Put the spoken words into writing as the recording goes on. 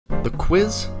The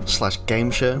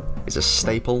quiz/game show is a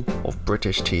staple of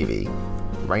British TV,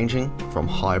 ranging from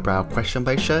highbrow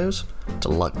question-based shows to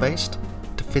luck-based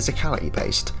to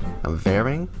physicality-based, and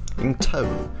varying in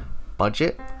tone,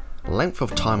 budget, length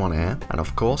of time on air, and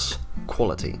of course,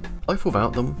 quality. Life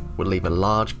without them would leave a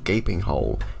large gaping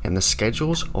hole in the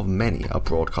schedules of many a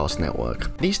broadcast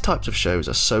network. These types of shows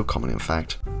are so common, in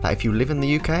fact, that if you live in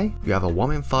the UK, you have a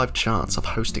 1 in 5 chance of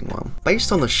hosting one.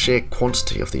 Based on the sheer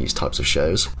quantity of these types of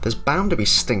shows, there's bound to be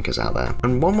stinkers out there,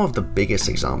 and one of the biggest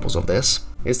examples of this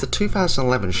is the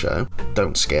 2011 show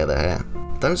Don't Scare the Hare.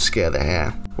 Don't Scare the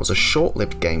Hare was a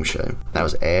short-lived game show that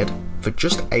was aired for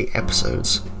just 8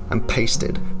 episodes and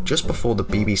pasted just before the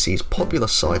BBC's popular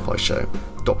sci-fi show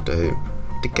Doctor Who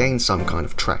to gain some kind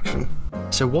of traction.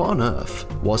 So what on earth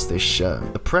was this show?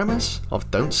 The premise of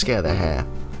Don't Scare the Hare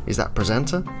is that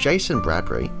presenter Jason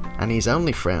Bradbury and his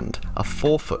only friend, a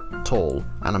 4-foot tall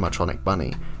animatronic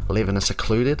bunny, live in a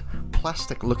secluded,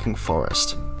 plastic-looking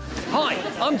forest. Hi,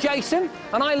 I'm Jason,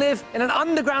 and I live in an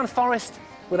underground forest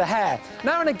with a hare.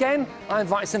 Now and again, I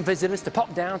invite some visitors to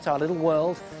pop down to our little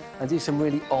world and do some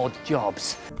really odd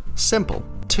jobs. Simple.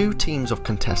 2 teams of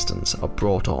contestants are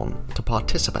brought on to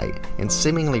participate in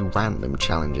seemingly random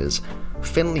challenges,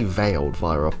 thinly veiled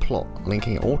via a plot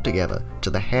linking it all together to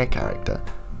the hare character,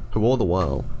 who all the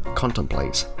while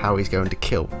contemplates how he's going to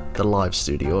kill the live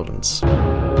studio audience.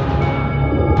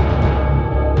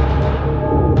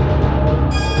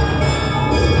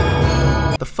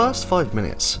 The first 5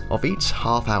 minutes of each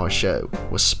half-hour show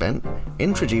was spent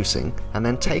introducing and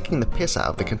then taking the piss out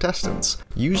of the contestants,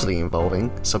 usually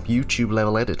involving some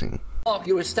YouTube-level editing. Mark,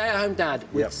 you're a stay-at-home dad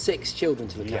with 6 children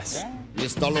to look after.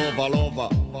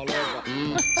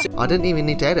 I didn't even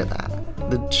need to edit that.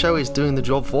 The show is doing the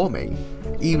job for me,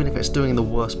 even if it's doing the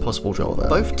worst possible job of it.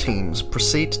 Both teams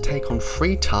proceed to take on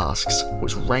 3 tasks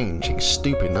which range in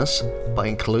stupidness, but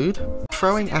include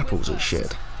throwing apples at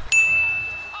shit,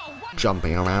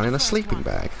 jumping around in a sleeping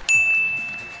bag,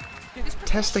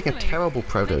 testing a terrible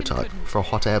prototype for a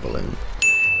hot air balloon,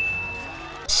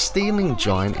 stealing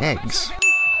giant eggs,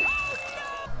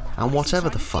 and whatever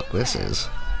the fuck this is.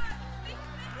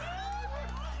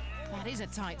 That is a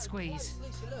tight squeeze.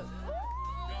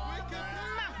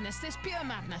 Madness, this pure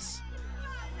madness.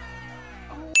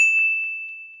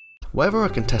 Whether a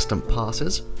contestant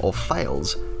passes or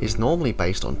fails is normally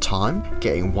based on time,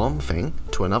 getting one thing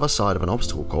to another side of an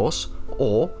obstacle course,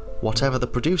 or whatever the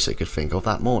producer could think of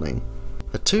that morning.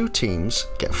 The 2 teams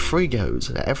get 3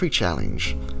 goes at every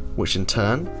challenge, which in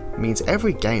turn means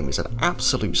every game is an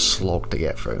absolute slog to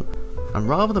get through. And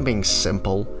rather than being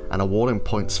simple and awarding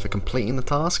points for completing the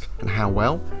task and how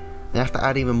well, they have to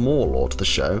add even more lore to the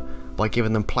show by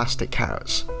giving them plastic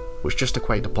carrots, which just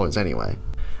equate to points anyway.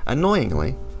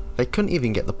 Annoyingly, they couldn't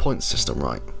even get the point system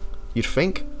right. You'd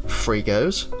think 3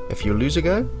 goes, if you lose a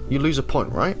go, you lose a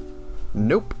point, right?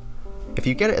 Nope. If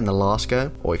you get it in the last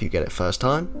go, or if you get it first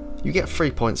time, you get 3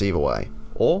 points either way,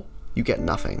 or you get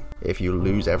nothing if you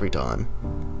lose every time.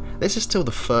 This is still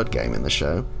the 3rd game in the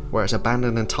show, where it's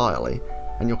abandoned entirely,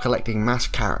 and you're collecting mass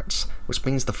carrots, which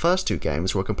means the first 2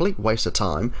 games were a complete waste of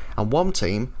time, and one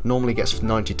team normally gets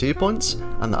 92 points,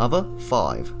 and the other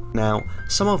 5. Now,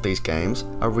 some of these games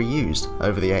are reused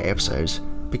over the 8 episodes,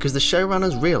 because the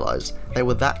showrunners realised they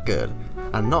were that good,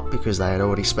 and not because they had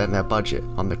already spent their budget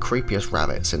on the creepiest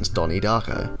rabbit since Donnie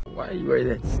Darko. Why are you wearing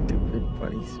that stupid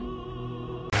bunnies?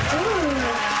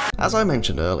 As I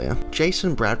mentioned earlier,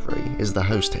 Jason Bradbury is the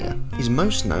host here. He's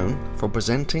most known for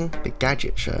presenting The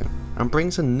Gadget Show, and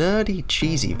brings a nerdy,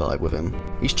 cheesy vibe with him.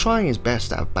 He's trying his best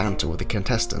to have banter with the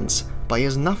contestants, but he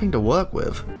has nothing to work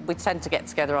with. We tend to get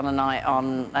together on a night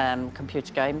on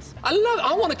computer games. I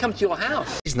want to come to your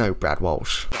house. He's no Brad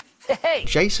Walsh. Hey!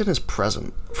 Jason is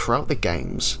present throughout the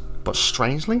games, but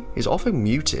strangely is often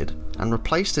muted and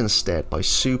replaced instead by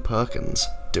Sue Perkins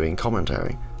doing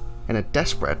commentary, in a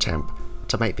desperate attempt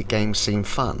to make the game seem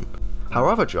fun. Her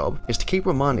other job is to keep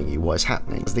reminding you what is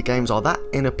happening, as the games are that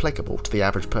inapplicable to the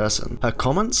average person. Her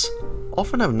comments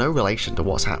often have no relation to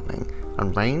what's happening,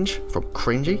 and range from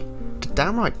cringy to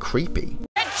downright creepy.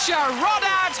 Get your rod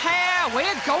out, hare,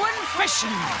 we're going fishing.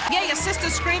 Yeah, your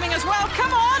sister's screaming as well,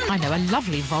 come on! I know, a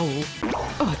lovely vole.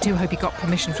 Oh, I do hope he got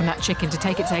permission from that chicken to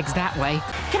take its eggs that way.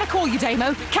 Can I call you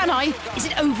Damo? Can I? Is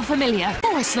it over familiar?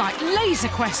 Oh, it's like Laser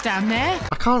Quest down there.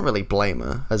 I can't really blame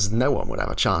her, as no one would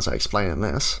have a chance at explaining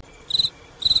this.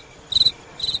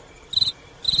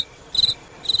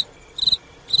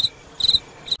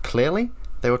 Clearly,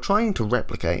 they were trying to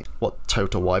replicate what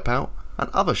Total Wipeout and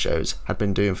other shows had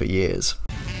been doing for years.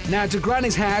 Now to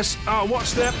Granny's house. Oh,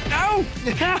 what's the... Oh!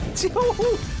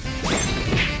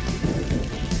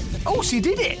 Oh, she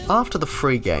did it! After the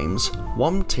 3 games,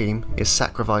 one team is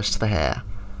sacrificed to the hare,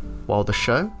 while the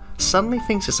show suddenly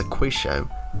thinks it's a quiz show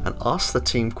and asks the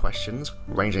team questions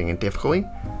ranging in difficulty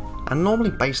and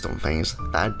normally based on things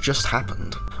that had just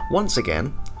happened. Once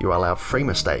again, you are allowed 3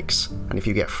 mistakes, and if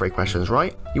you get 3 questions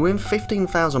right, you win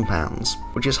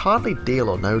 £15,000, which is hardly Deal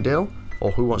or No Deal,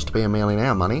 or Who Wants to Be a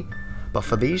Millionaire money, but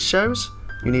for these shows,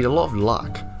 you need a lot of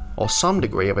luck, or some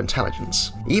degree of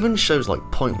intelligence. Even shows like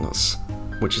Pointless,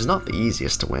 which is not the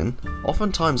easiest to win,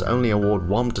 oftentimes only award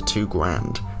 1 to 2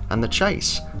 grand, and The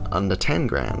Chase, under 10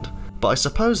 grand. But I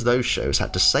suppose those shows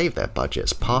had to save their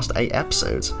budgets past 8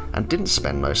 episodes and didn't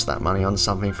spend most of that money on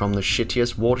something from the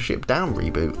shittiest Watership Down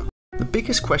reboot. The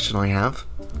biggest question I have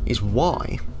is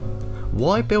why?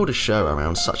 Why build a show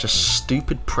around such a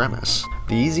stupid premise?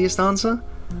 The easiest answer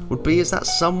would be is that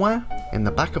somewhere in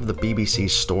the back of the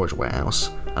BBC's storage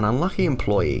warehouse, an unlucky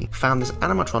employee found this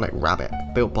animatronic rabbit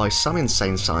built by some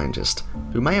insane scientist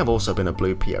who may have also been a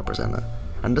Blue Peter presenter,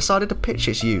 and decided to pitch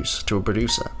its use to a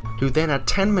producer, who then had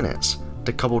 10 minutes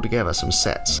to cobble together some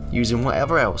sets, using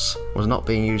whatever else was not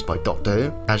being used by Doctor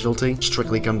Who, Casualty,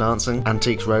 Strictly Come Dancing,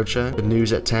 Antiques Roadshow, The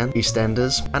News at 10,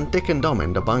 EastEnders, and Dick and Dom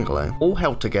in The Bungalow, all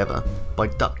held together by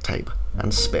duct tape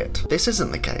and spit. This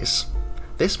isn't the case.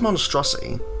 This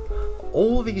monstrosity,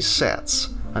 all these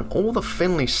sets, and all the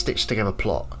thinly stitched together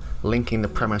plot linking the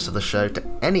premise of the show to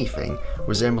anything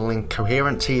resembling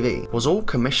coherent TV, was all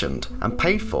commissioned and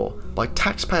paid for by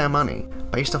taxpayer money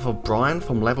based off of Brian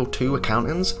from Level 2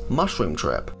 Accounting's Mushroom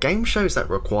Trip. Game shows that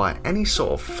require any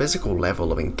sort of physical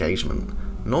level of engagement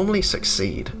normally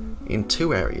succeed in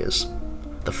 2 areas.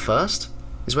 The first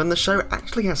is when the show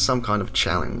actually has some kind of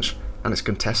challenge and its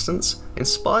contestants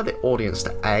inspire the audience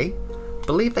to A,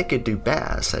 believe they could do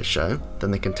better at said show than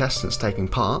the contestants taking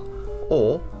part,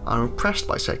 or are impressed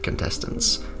by said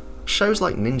contestants. Shows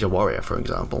like Ninja Warrior, for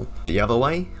example. The other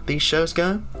way these shows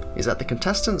go is that the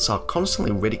contestants are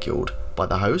constantly ridiculed by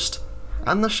the host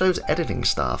and the show's editing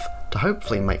staff to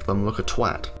hopefully make them look a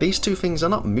twat. These 2 things are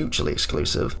not mutually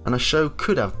exclusive, and a show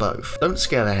could have both. Don't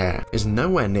Scare the Hare is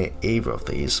nowhere near either of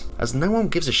these, as no one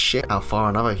gives a shit how far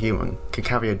another human can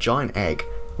carry a giant egg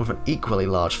with an equally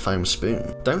large foam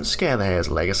spoon. Don't Scare the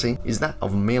Hare's legacy is that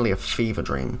of merely a fever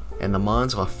dream in the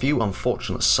minds of a few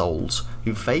unfortunate souls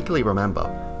who vaguely remember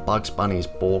Bugs Bunny's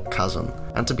bald cousin,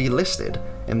 and to be listed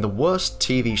in the worst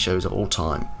TV shows of all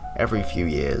time every few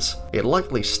years. It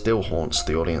likely still haunts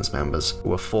the audience members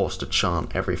who are forced to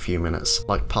chant every few minutes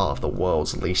like part of the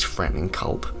world's least threatening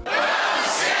cult.